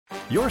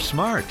You're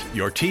smart.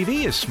 Your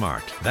TV is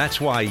smart.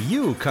 That's why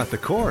you cut the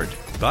cord.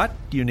 But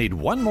you need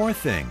one more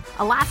thing.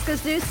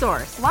 Alaska's News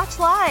Source. Watch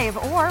live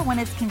or when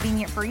it's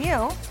convenient for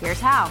you.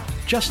 Here's how.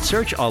 Just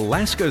search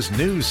Alaska's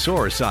News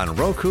Source on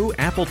Roku,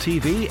 Apple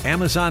TV,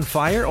 Amazon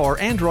Fire, or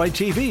Android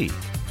TV.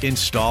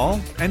 Install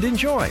and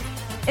enjoy.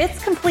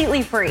 It's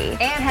completely free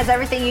and has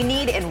everything you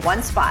need in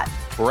one spot.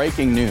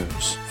 Breaking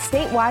news.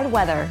 Statewide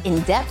weather.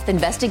 In-depth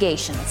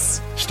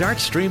investigations. Start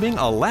streaming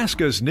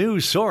Alaska's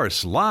News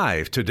Source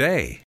live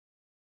today.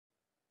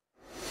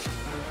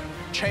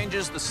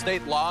 Changes the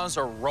state laws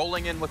are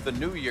rolling in with the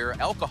new year.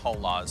 Alcohol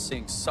laws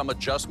seeing some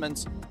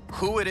adjustments,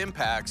 who it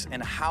impacts,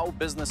 and how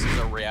businesses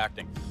are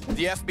reacting.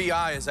 The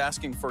FBI is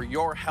asking for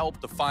your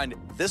help to find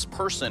this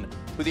person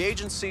who the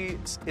agency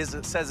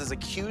says is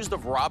accused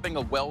of robbing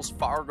a Wells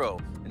Fargo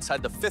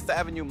inside the Fifth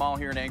Avenue Mall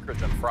here in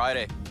Anchorage on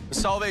Friday. The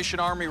Salvation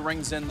Army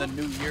rings in the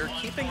new year,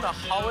 keeping the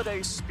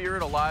holiday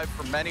spirit alive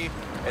for many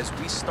as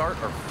we start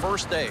our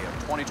first day of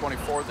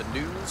 2024. The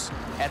news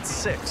at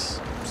 6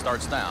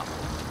 starts now.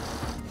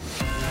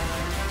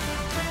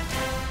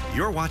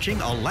 You're watching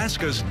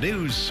Alaska's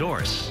News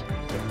Source.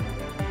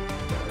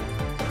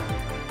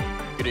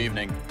 Good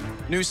evening.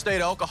 New state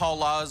alcohol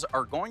laws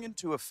are going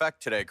into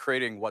effect today,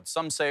 creating what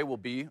some say will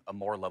be a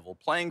more level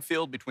playing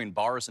field between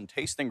bars and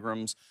tasting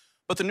rooms.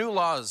 But the new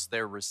laws,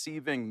 they're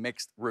receiving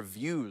mixed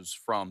reviews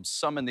from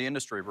some in the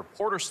industry.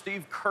 Reporter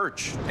Steve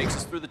Kirch takes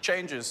us through the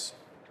changes.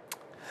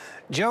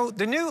 Joe,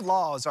 the new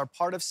laws are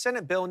part of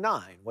Senate Bill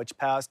 9, which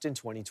passed in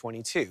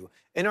 2022,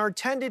 and are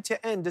intended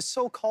to end the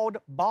so-called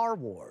bar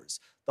wars,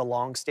 the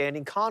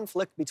long-standing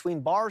conflict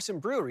between bars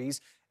and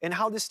breweries, and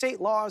how the state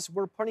laws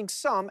were putting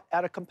some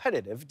at a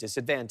competitive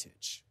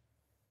disadvantage.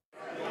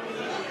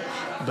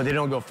 But they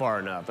don't go far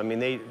enough. I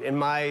mean, in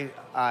my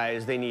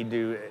eyes, they need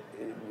to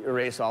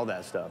erase all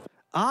that stuff.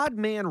 Odd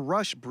Man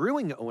Rush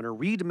Brewing owner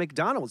Reed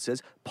McDonald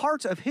says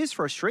part of his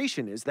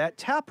frustration is that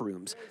tap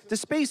rooms, the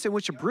space in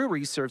which a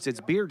brewery serves its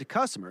beer to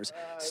customers,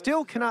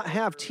 still cannot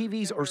have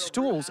TVs or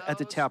stools at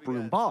the tap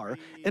room bar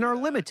and are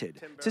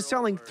limited to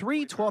selling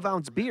 3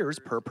 12-ounce beers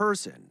per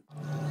person.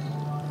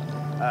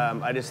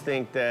 I just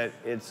think that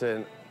it's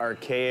an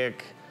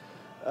archaic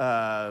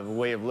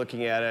way of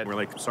looking at it. We're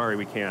like, sorry,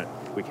 we can't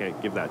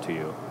give that to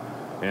you.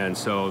 And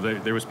so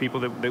there was people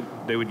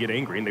that they would get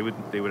angry and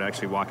they would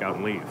actually walk out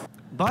and leave.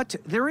 But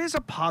there is a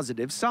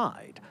positive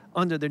side.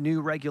 Under the new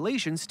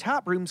regulations,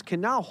 tap rooms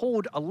can now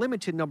hold a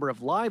limited number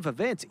of live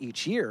events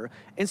each year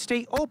and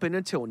stay open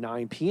until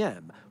 9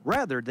 p.m.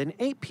 rather than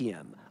 8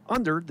 p.m.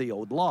 under the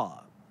old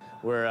law.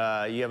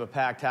 Where you have a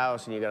packed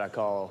house and you got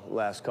to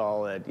last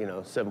call at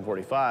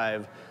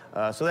 7:45,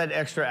 so that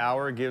extra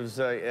hour gives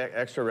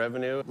extra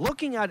revenue.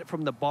 Looking at it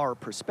from the bar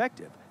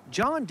perspective,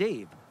 John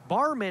Dave,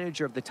 bar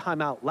manager of the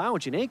Time Out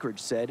Lounge in Anchorage,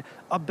 said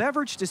a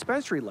beverage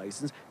dispensary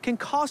license can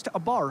cost a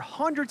bar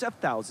hundreds of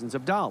thousands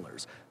of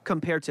dollars,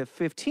 compared to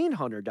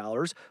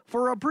 $1,500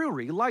 for a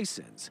brewery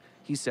license.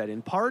 He said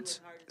in part,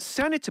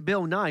 Senate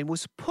Bill 9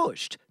 was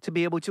pushed to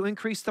be able to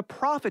increase the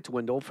profit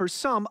window for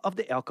some of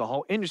the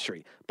alcohol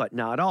industry, but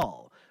not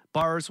all.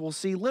 Bars will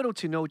see little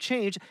to no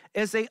change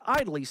as they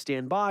idly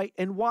stand by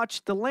and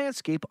watch the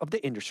landscape of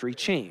the industry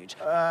change.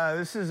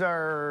 This is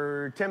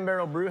our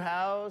 10-barrel brew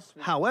house.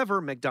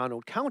 However,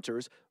 McDonald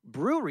counters,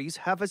 breweries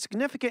have a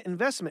significant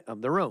investment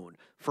of their own.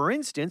 For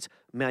instance,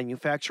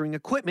 manufacturing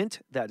equipment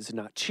that is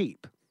not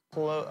cheap.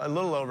 A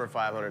little over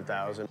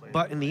 $500,000.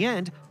 But in the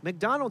end,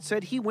 McDonald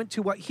said he went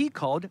to what he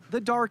called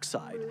the dark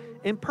side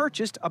and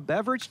purchased a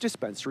beverage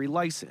dispensary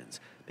license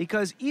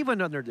because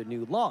even under the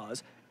new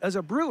laws, as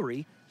a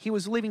brewery, he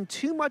was leaving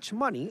too much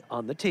money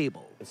on the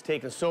table. It's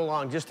taken so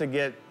long just to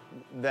get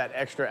that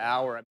extra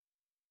hour.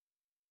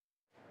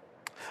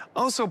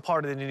 Also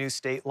part of the new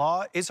state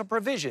law is a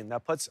provision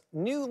that puts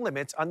new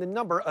limits on the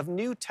number of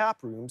new tap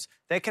rooms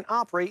that can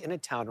operate in a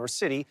town or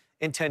city,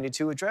 intended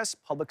to address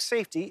public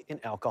safety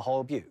and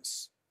alcohol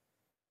abuse.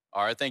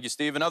 All right, thank you,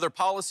 Steve. Another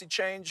policy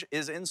change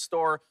is in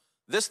store,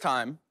 this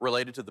time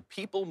related to the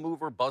People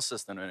Mover bus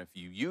system. And if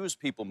you use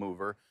People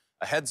Mover,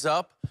 a heads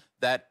up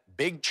that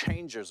big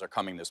changes are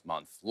coming this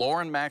month.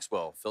 Lauren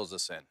Maxwell fills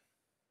us in.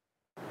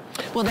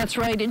 Well, that's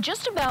right. In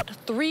just about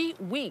 3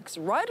 weeks,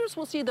 riders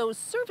will see those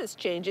service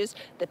changes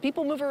that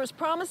People Mover is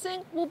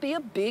promising will be a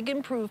big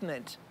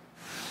improvement.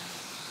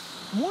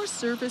 More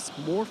service,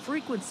 more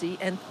frequency,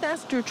 and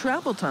faster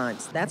travel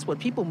times. That's what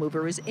People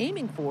Mover is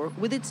aiming for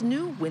with its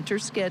new winter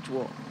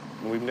schedule.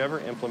 We've never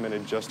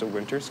implemented just a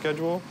winter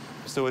schedule,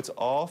 so it's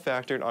all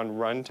factored on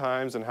run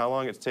times and how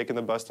long it's taken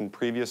the bus in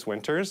previous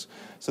winters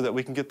so that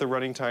we can get the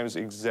running times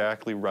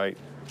exactly right.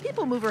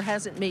 People Mover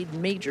hasn't made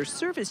major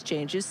service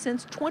changes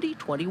since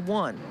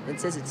 2021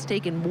 and says it's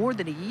taken more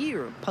than a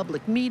year of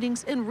public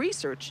meetings and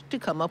research to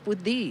come up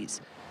with these.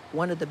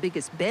 One of the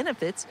biggest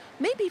benefits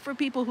may be for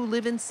people who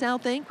live in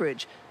South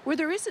Anchorage, where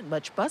there isn't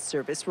much bus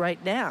service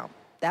right now.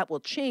 That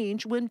will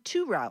change when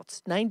 2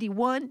 routes,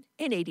 91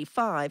 and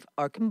 85,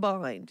 are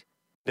combined.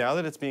 Now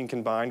that it's being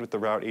combined with the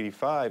Route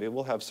 85, it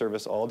will have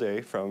service all day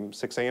from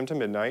 6 a.m. to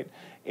midnight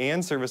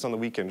and service on the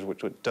weekends,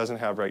 which it doesn't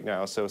have right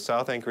now. So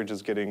South Anchorage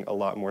is getting a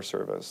lot more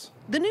service.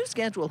 The new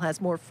schedule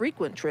has more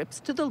frequent trips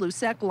to the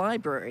Lusac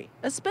Library,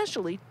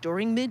 especially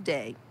during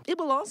midday. It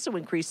will also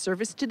increase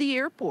service to the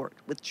airport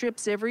with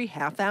trips every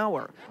half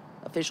hour.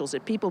 Officials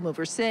at People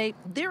Mover say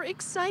they're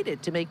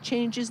excited to make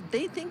changes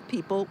they think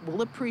people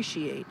will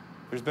appreciate.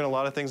 There's been a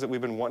lot of things that we've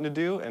been wanting to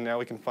do, and now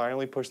we can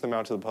finally push them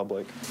out to the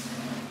public.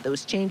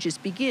 Those changes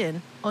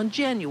begin on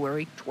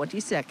January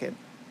 22nd.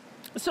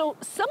 So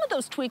some of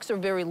those tweaks are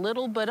very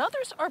little, but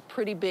others are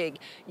pretty big.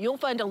 You'll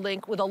find a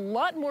link with a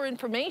lot more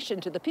information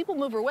to the People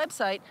Mover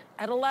website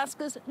at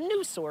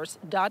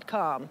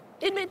alaskasnewssource.com.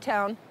 In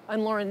Midtown,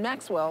 I'm Lauren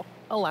Maxwell,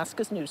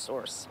 Alaska's News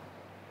Source.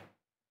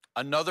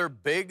 Another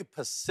big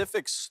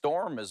Pacific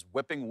storm is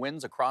whipping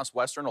winds across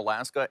western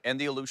Alaska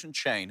and the Aleutian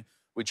Chain.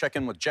 We check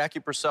in with Jackie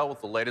Purcell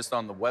with the latest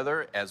on the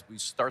weather as we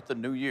start the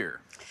new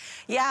year.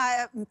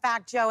 Yeah, in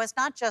fact, Joe, it's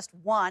not just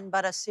one,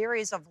 but a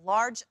series of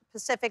large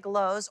Pacific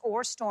lows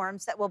or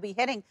storms that will be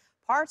hitting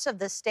parts of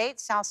the state.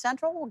 South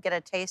Central will get a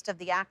taste of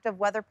the active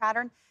weather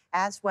pattern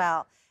as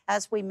well.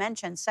 As we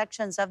mentioned,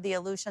 sections of the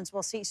Aleutians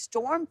will see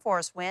storm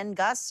force wind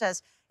gusts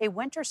as a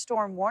winter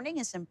storm warning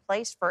is in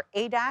place for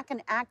Adak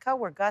and Atco,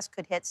 where gusts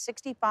could hit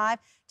 65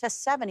 to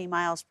 70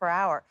 miles per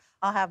hour.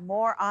 I'll have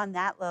more on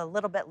that a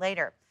little bit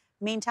later.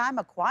 Meantime,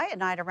 a quiet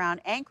night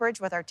around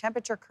Anchorage with our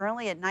temperature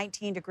currently at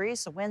 19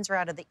 degrees. The winds are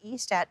out of the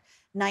east at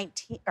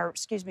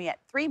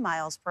 3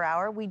 miles per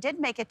hour. We did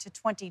make it to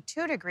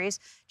 22 degrees,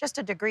 just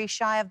a degree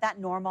shy of that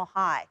normal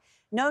high.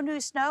 No new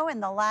snow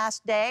in the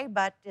last day,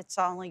 but it's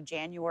only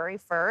January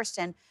 1st.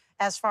 And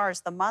as far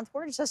as the month,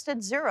 we're just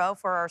at 0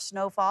 for our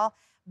snowfall.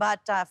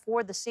 But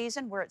for the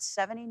season, we're at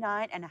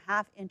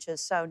 79.5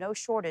 inches, so no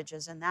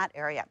shortages in that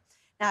area.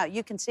 Now,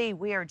 you can see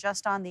we are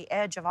just on the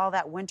edge of all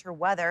that winter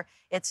weather.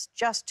 It's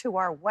just to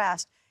our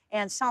west.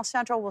 And South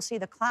Central will see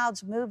the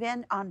clouds move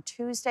in on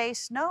Tuesday.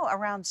 Snow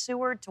around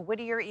Seward to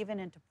Whittier, even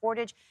into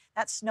Portage.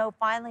 That snow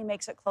finally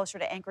makes it closer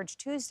to Anchorage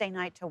Tuesday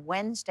night to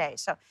Wednesday.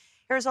 So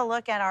here's a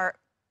look at our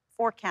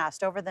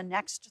forecast over the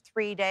next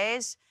 3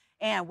 days.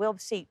 And we'll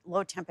see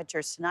low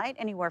temperatures tonight,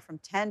 anywhere from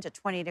 10 to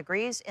 20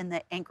 degrees in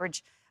the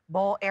Anchorage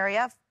Bowl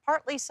area.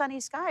 Partly sunny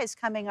skies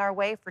coming our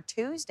way for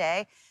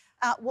Tuesday.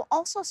 We'll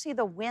also see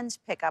the winds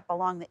pick up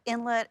along the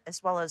inlet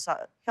as well as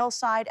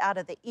hillside out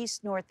of the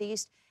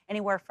east-northeast,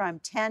 anywhere from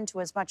 10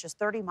 to as much as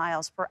 30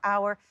 miles per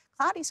hour.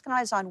 Cloudy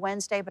skies on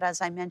Wednesday, but as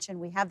I mentioned,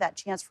 we have that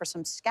chance for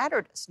some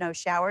scattered snow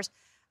showers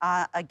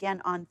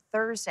again on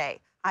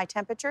Thursday. High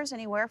temperatures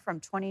anywhere from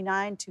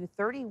 29 to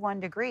 31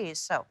 degrees.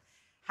 So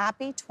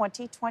happy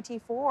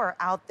 2024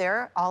 out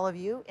there, all of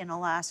you in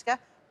Alaska.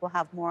 We'll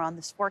have more on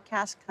this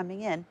forecast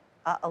coming in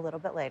a little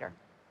bit later.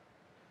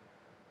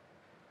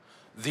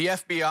 The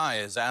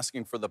FBI is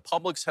asking for the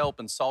public's help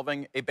in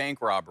solving a bank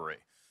robbery.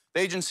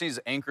 The agency's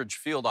Anchorage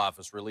field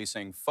office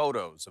releasing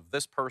photos of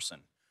this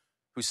person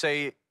who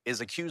say is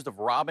accused of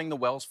robbing the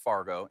Wells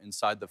Fargo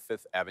inside the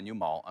Fifth Avenue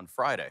Mall on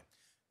Friday.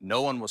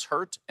 No one was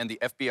hurt, and the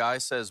FBI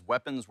says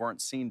weapons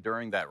weren't seen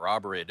during that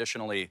robbery.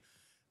 Additionally,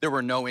 there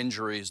were no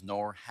injuries,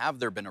 nor have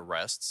there been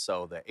arrests,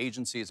 so the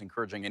agency is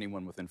encouraging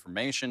anyone with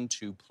information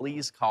to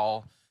please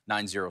call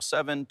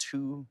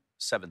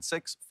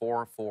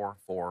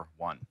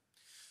 907-276-4441.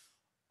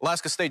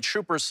 Alaska State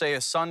Troopers say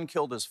a son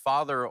killed his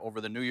father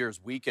over the New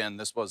Year's weekend.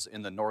 This was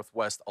in the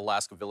northwest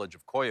Alaska village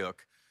of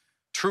Koyuk.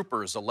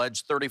 Troopers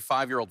allege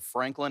 35-year-old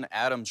Franklin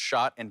Adams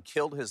shot and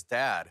killed his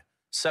dad,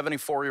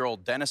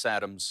 74-year-old Dennis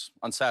Adams,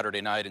 on Saturday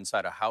night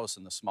inside a house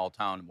in the small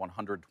town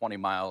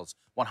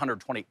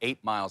 128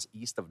 miles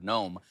east of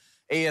Nome.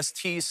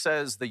 AST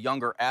says the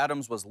younger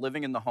Adams was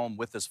living in the home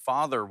with his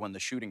father when the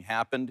shooting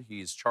happened.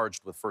 He's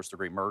charged with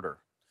first-degree murder.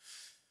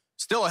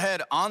 Still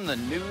ahead on the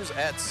news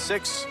at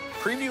 6,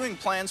 previewing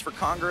plans for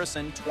Congress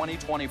in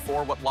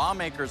 2024, what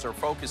lawmakers are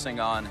focusing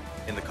on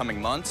in the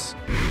coming months.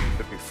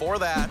 But before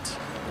that,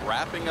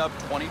 wrapping up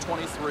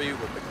 2023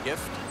 with the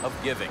gift of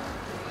giving,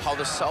 how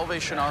the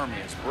Salvation Army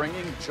is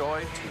bringing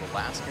joy to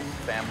Alaskan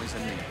families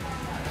in need.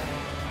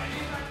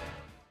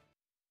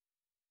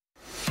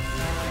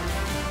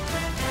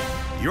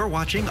 You're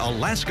watching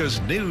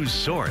Alaska's News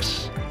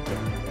Source.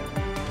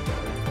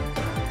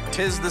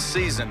 'Tis the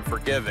season for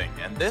giving,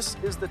 and this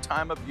is the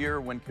time of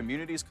year when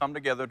communities come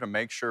together to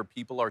make sure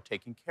people are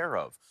taken care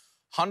of.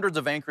 Hundreds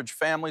of Anchorage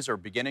families are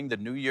beginning the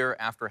new year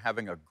after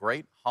having a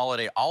great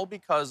holiday, all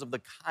because of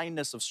the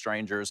kindness of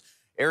strangers.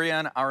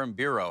 Ariane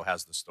Arambiro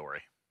has the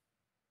story.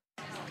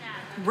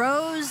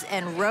 Rows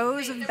and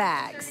rows of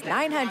bags,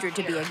 900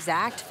 to be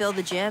exact, fill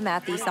the gym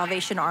at the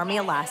Salvation Army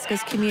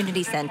Alaska's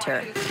Community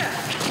Center.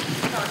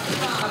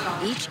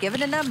 Each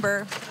given a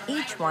number,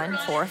 each one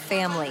for a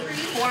family.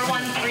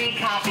 413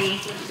 copy.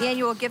 The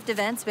annual gift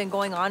event's been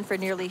going on for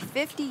nearly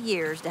 50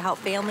 years to help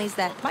families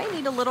that might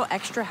need a little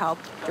extra help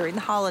during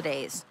the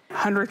holidays.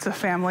 Hundreds of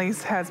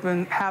families have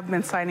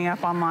been signing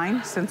up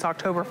online since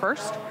October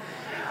 1st.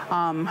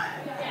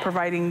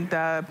 providing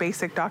the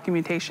basic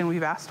documentation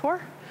we've asked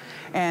for.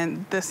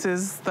 And this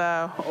is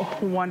the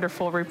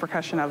wonderful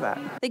repercussion of that.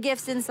 The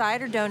gifts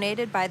inside are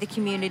donated by the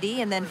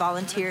community, and then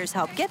volunteers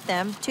help get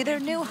them to their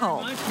new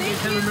home.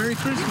 Have a Merry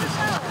Christmas.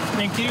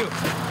 Thank you.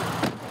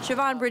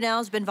 Siobhan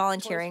Brunell's been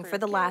volunteering for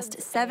the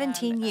last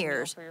 17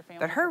 years,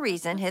 but her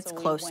reason hits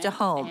close to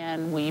home.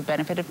 And we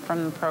benefited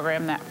from the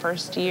program that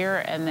first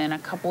year, and then a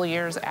couple of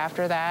years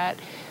after that,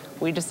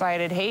 we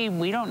decided, hey,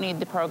 we don't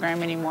need the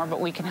program anymore, but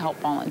we can help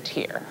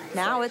volunteer.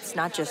 Now it's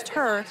not just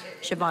her.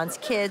 Siobhan's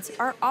kids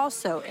are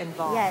also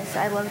involved. Yes,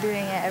 I love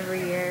doing it every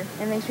year.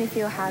 It makes me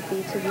feel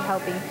happy to be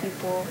helping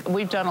people.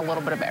 We've done a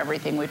little bit of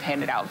everything. We've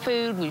handed out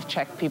food, we've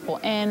checked people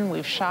in,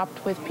 we've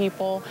shopped with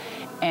people,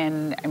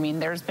 and I mean,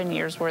 there's been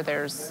years where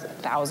there's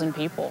 1,000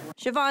 people.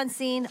 Siobhan's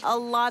seen a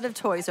lot of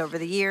toys over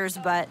the years,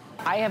 but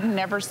I have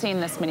never seen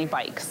this many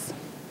bikes.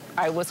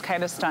 I was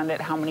kind of stunned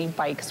at how many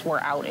bikes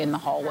were out in the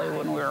hallway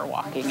when we were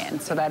walking in,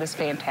 so that is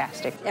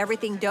fantastic.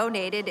 Everything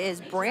donated is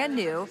brand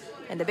new,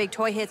 and the big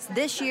toy hits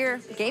this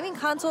year, gaming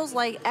consoles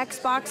like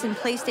Xbox and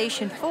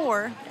PlayStation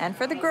 4, and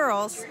for the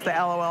girls, the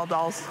LOL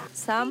dolls.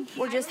 Some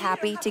were just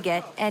happy to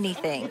get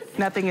anything.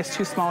 Nothing is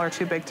too small or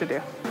too big to do.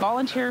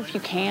 Volunteer if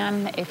you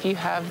can. If you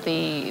have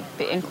the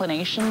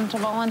inclination to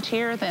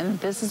volunteer, then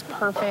this is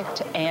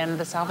perfect, and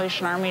the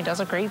Salvation Army does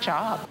a great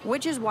job.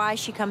 Which is why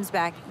she comes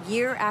back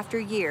year after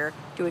year,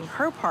 doing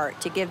her part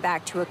to give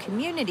back to a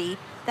community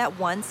that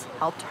once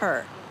helped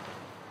her.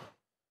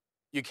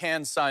 You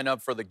can sign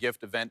up for the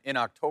gift event in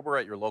October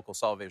at your local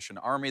Salvation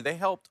Army. They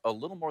helped a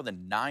little more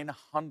than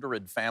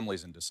 900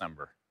 families in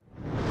December.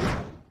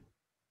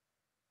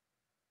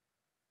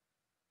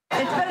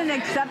 It's been an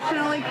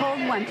exceptionally cold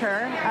winter,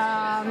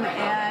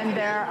 and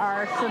there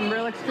are some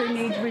real extreme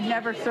needs. We've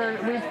never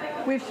served.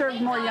 We've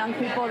served more young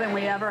people than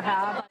we ever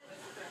have.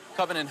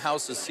 Covenant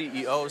House's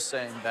CEO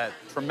saying that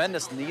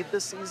tremendous need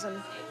this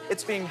season,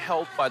 it's being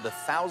helped by the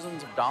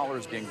thousands of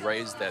dollars being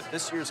raised at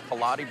this year's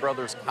Kaladi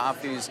Brothers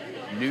Coffee's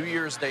New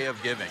Year's Day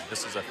of Giving.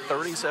 This is a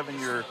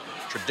 37-year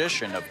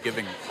tradition of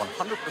giving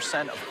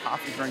 100% of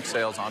coffee drink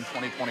sales on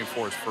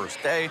 2024's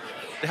first day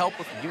to help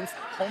with youth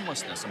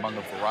homelessness, among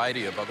a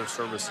variety of other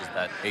services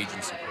that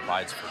agency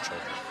provides for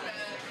children.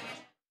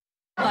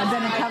 I've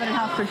been in Covenant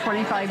House for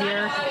 25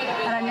 years,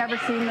 and I've never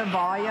seen the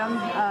volume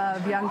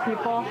of young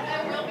people.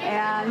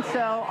 And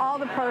so all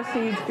the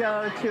proceeds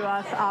go to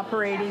us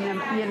operating,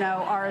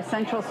 our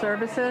essential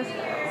services,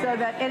 so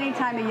that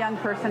anytime a young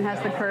person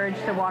has the courage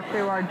to walk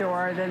through our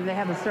door, then they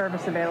have a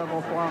service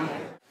available for them.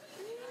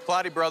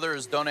 Kaladi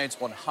Brothers donates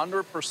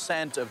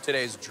 100% of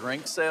today's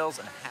drink sales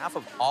and half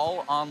of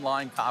all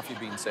online coffee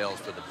bean sales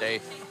for the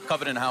day.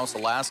 Covenant House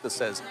Alaska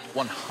says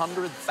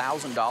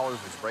 $100,000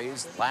 was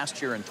raised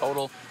last year in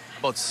total.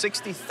 About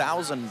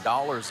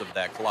 $60,000 of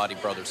that,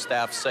 Kaladi Brothers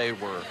staff say,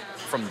 were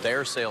from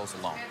their sales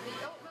alone.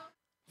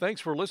 Thanks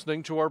for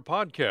listening to our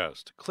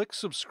podcast. Click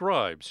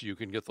subscribe so you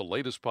can get the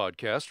latest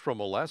podcast from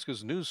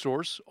Alaska's news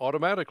source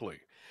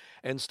automatically.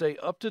 And stay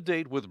up to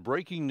date with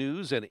breaking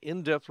news and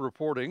in-depth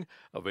reporting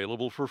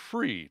available for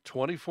free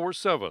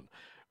 24/7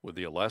 with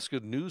the Alaska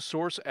News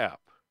Source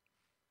app.